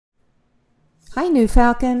Hi, New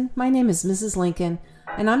Falcon. My name is Mrs. Lincoln,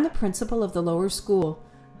 and I'm the principal of the lower school.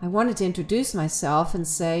 I wanted to introduce myself and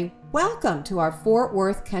say, welcome to our Fort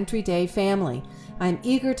Worth Country Day family. I'm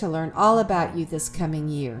eager to learn all about you this coming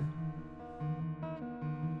year.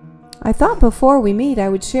 I thought before we meet I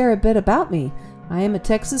would share a bit about me. I am a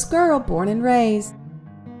Texas girl, born and raised.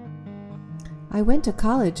 I went to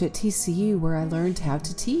college at TCU where I learned how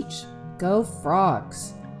to teach. Go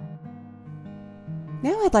Frogs!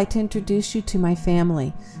 Now I'd like to introduce you to my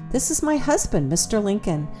family. This is my husband, Mr.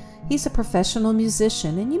 Lincoln. He's a professional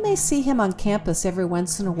musician, and you may see him on campus every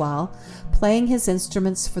once in a while, playing his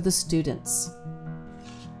instruments for the students.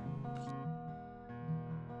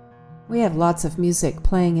 We have lots of music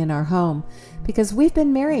playing in our home because we've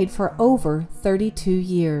been married for over 32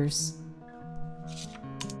 years.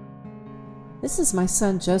 This is my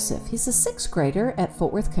son, Joseph. He's a sixth grader at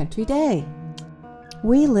Fort Worth Country Day.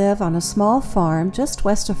 We live on a small farm just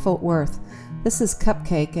west of Fort Worth. This is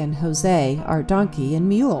Cupcake and Jose, our donkey and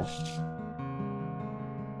mule.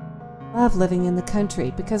 I love living in the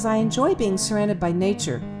country because I enjoy being surrounded by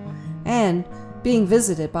nature and being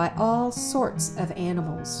visited by all sorts of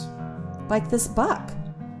animals, like this buck,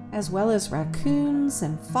 as well as raccoons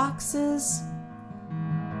and foxes.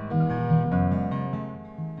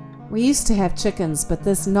 We used to have chickens, but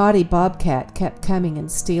this naughty bobcat kept coming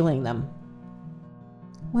and stealing them.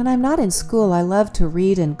 When I'm not in school, I love to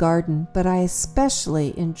read and garden, but I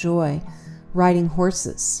especially enjoy riding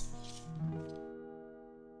horses.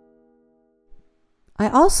 I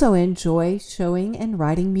also enjoy showing and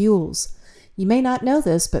riding mules. You may not know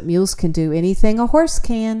this, but mules can do anything a horse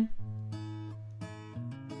can.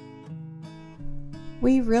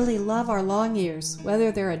 We really love our long ears, whether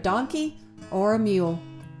they're a donkey or a mule.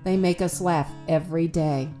 They make us laugh every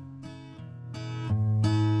day.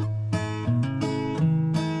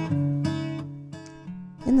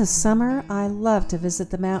 In the summer, I love to visit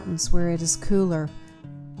the mountains where it is cooler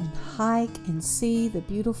and hike and see the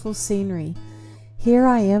beautiful scenery. Here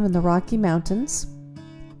I am in the Rocky Mountains,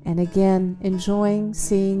 and again enjoying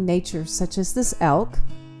seeing nature such as this elk.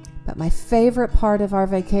 But my favorite part of our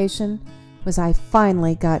vacation was I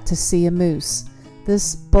finally got to see a moose.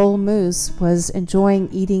 This bull moose was enjoying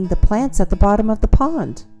eating the plants at the bottom of the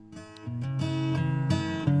pond.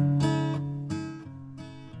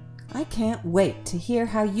 I can't wait to hear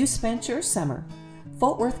how you spent your summer.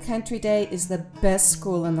 Fort Worth Country Day is the best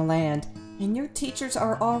school in the land, and your teachers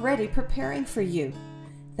are already preparing for you.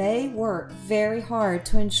 They work very hard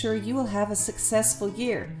to ensure you will have a successful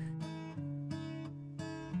year.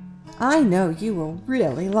 I know you will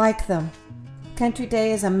really like them. Country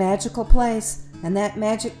Day is a magical place, and that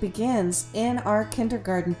magic begins in our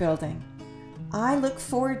kindergarten building. I look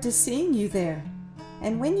forward to seeing you there.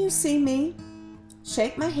 And when you see me,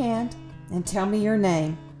 shake my hand and tell me your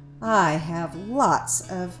name. I have lots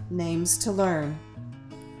of names to learn.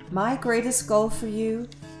 My greatest goal for you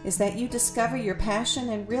is that you discover your passion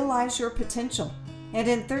and realize your potential, and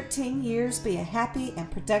in 13 years be a happy and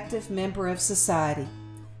productive member of society.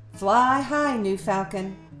 Fly high, New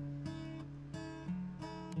Falcon.